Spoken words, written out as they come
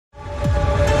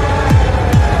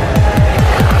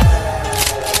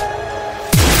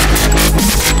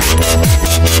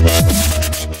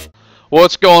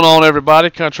What's going on, everybody?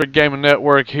 Country Gaming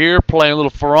Network here, playing a little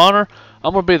For Honor.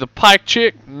 I'm gonna be the Pike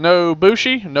chick,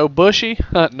 Nobushi, no bushy,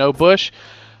 no bush.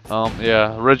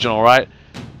 Yeah, original, right?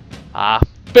 I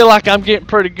feel like I'm getting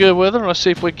pretty good with her. Let's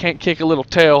see if we can't kick a little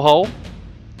tail hole.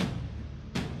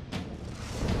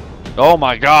 Oh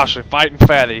my gosh, we're fighting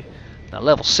Fatty. Now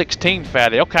level 16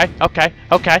 Fatty. Okay.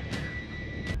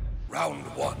 Round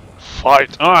one.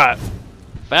 Fight. All right.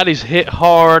 Fatty's hit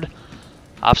hard.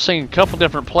 I've seen a couple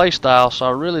different play styles, so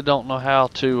I really don't know how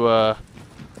to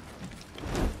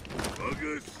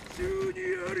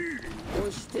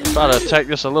try to take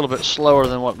this a little bit slower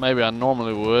than what maybe I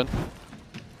normally would.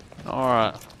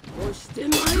 Alright.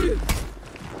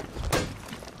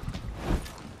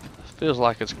 Feels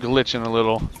like it's glitching a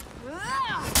little.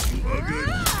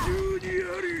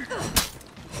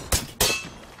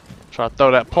 Try to throw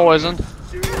that poison.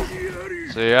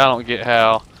 See, I don't get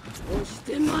how.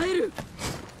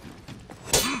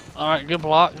 Alright, good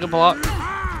block, good block.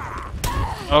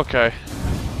 Okay.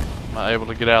 Not able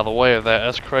to get out of the way of that.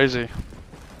 That's crazy.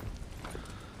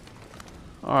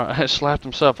 Alright, he slapped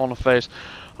himself on the face.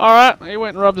 Alright, he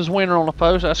went and rubbed his wiener on the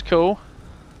post. That's cool.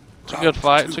 It's a good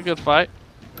fight. It's a good fight.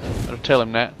 Better tell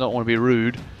him that. Don't want to be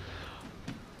rude.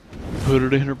 Put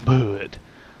it in her butt.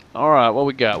 Alright, what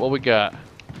we got? What we got?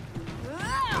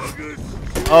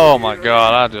 Oh my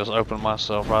god, I just opened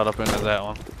myself right up into that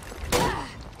one.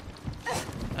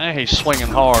 And he's swinging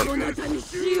hard.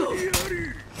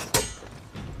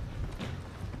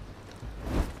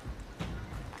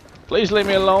 Please leave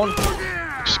me alone,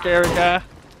 scary guy.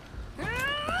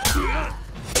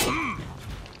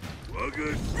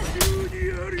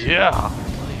 Yeah.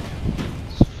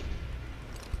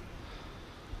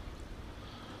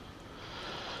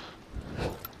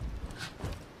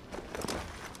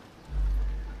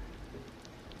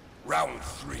 Round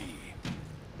three.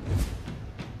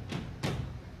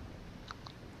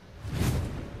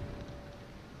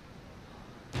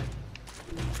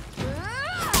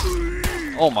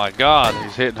 Oh my god,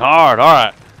 he's hitting hard.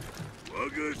 Alright.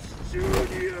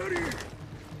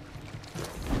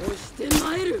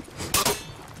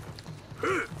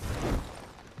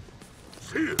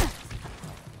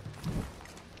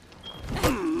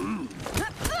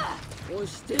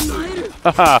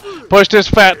 Pushed his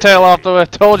fat tail off the way.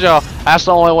 Told y'all, that's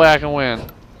the only way I can win.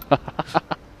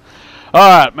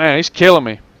 Alright, man, he's killing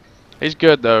me. He's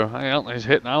good though. He's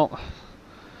hitting out.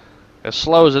 As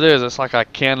slow as it is, it's like I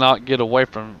cannot get away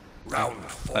from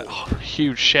that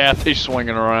huge shaft he's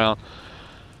swinging around.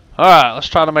 Alright, let's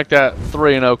try to make that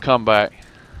 3-0 comeback.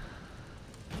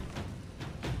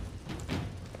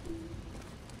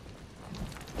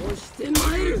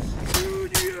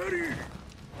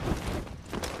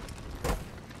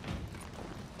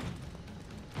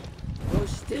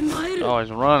 Oh,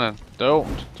 he's running.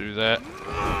 Don't do that.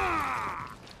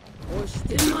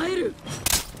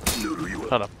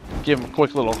 Try to give him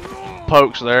quick little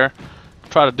pokes there.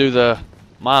 Try to do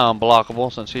my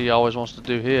unblockable since he always wants to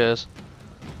do his.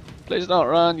 Please don't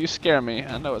run, you scare me.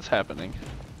 I know it's happening.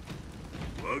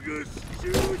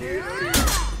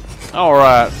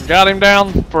 Alright, got him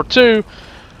down for 2.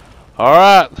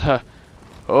 Alright.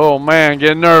 Oh man,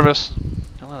 getting nervous.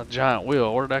 A giant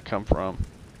wheel, where did that come from?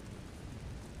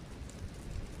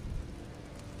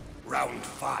 Round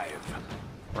 5.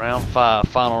 Round 5,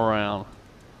 final round.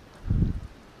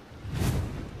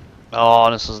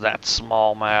 Oh, this is that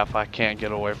small map. I can't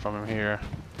get away from him here.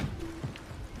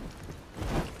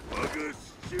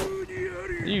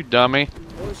 You dummy.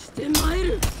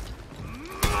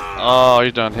 Oh,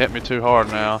 you done hit me too hard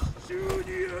now.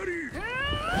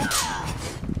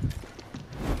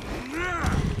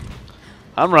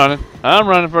 I'm running. I'm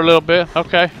running for a little bit.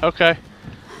 Okay, okay.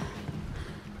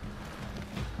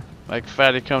 Make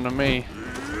Fatty come to me.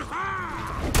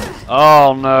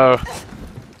 Oh no.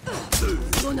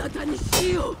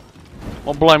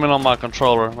 I'll blame it on my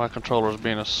controller. My controller's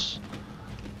being a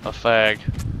fag.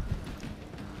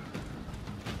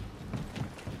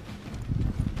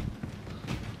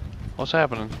 What's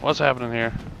happening? What's happening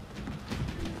here?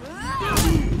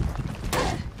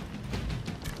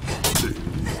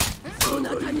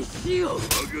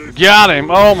 Got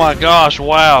him! Oh my gosh,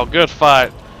 wow, good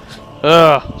fight.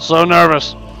 Ugh, so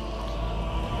nervous.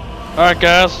 Alright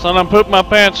guys, so I'm pooping my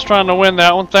pants trying to win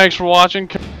that one. Thanks for watching.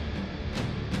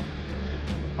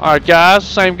 Alright guys,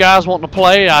 same guys wanting to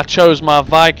play. I chose my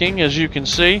Viking, as you can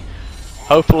see.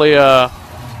 Hopefully it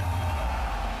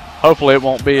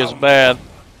won't be as bad.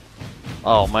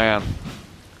 Oh man.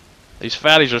 These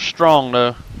fatties are strong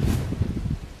though.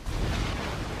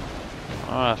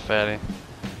 Alright fatty.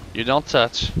 You don't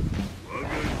touch.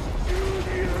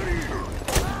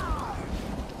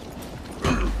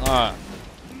 Alright.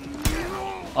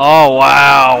 Oh,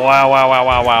 wow. Wow, wow, wow,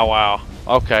 wow, wow, wow.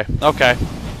 Okay, okay.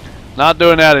 Not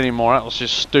doing that anymore. That was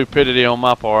just stupidity on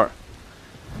my part.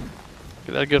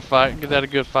 Get that a good fight. Get that a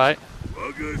good fight.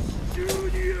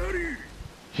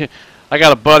 I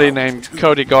got a buddy named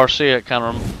Cody Garcia. Kind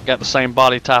of got the same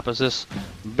body type as this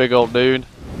big old dude.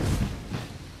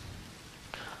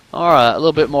 Alright, a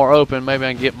little bit more open. Maybe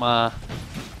I can get my...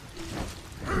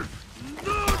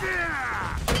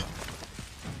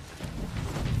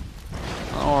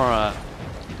 Alright.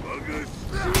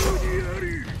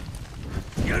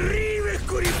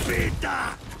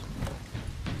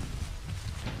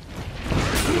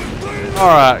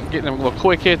 Alright, getting them little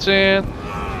quick hits in.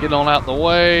 Get on out the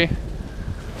way.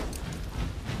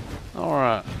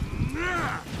 Alright.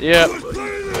 Yep.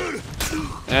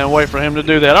 And wait for him to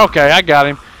do that. Okay, I got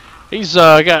him. He's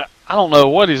got, I don't know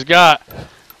what he's got.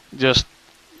 Just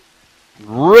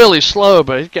really slow,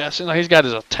 but he's got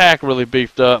his attack really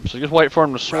beefed up. So just wait for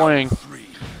him to swing.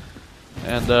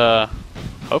 And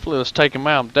hopefully let's take him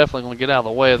out. I'm definitely going to get out of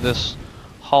the way of this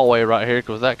hallway right here,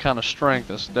 because that kind of strength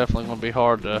is definitely going to be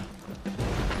hard to...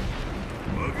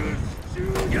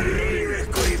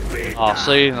 Oh,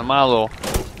 see, my little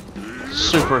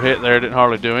super hit there didn't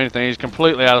hardly do anything. He's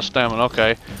completely out of stamina.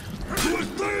 Okay.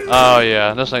 Oh,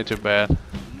 yeah, this ain't too bad.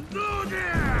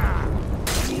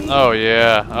 Oh,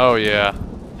 yeah. Oh, yeah.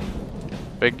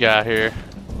 Big guy here.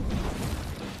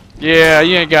 Yeah,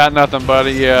 you ain't got nothing,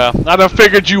 buddy. Yeah, I done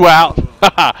figured you out.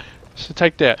 So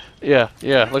take that. Yeah,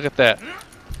 yeah, look at that.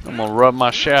 I'm gonna rub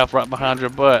my shaft right behind your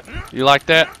butt. You like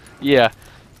that? Yeah.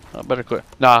 I better quit.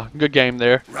 Nah, good game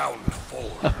there. Round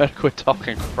 4. I better quit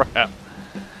talking crap.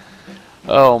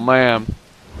 Oh, man.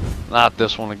 Not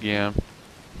this one again.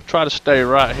 Try to stay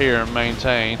right here and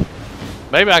maintain.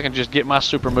 Maybe I can just get my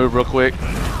super move real quick.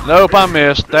 Nope, I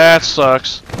missed. That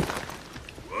sucks.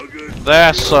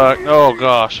 That sucked. Oh,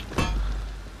 gosh.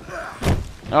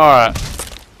 Alright.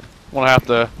 I'm gonna have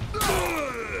to...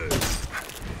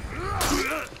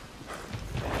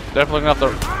 Definitely gonna have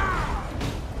to...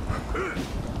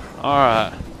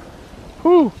 Alright.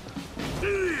 Whew.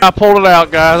 I pulled it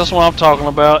out, guys. That's what I'm talking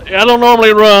about. I don't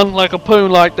normally run like a poon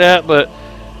like that, but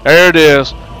there it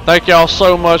is. Thank y'all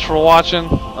so much for watching.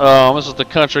 This is the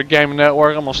Country Gaming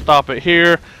Network. I'm gonna stop it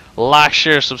here. Like,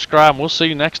 share, subscribe, and we'll see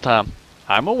you next time.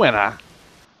 I'm a winner.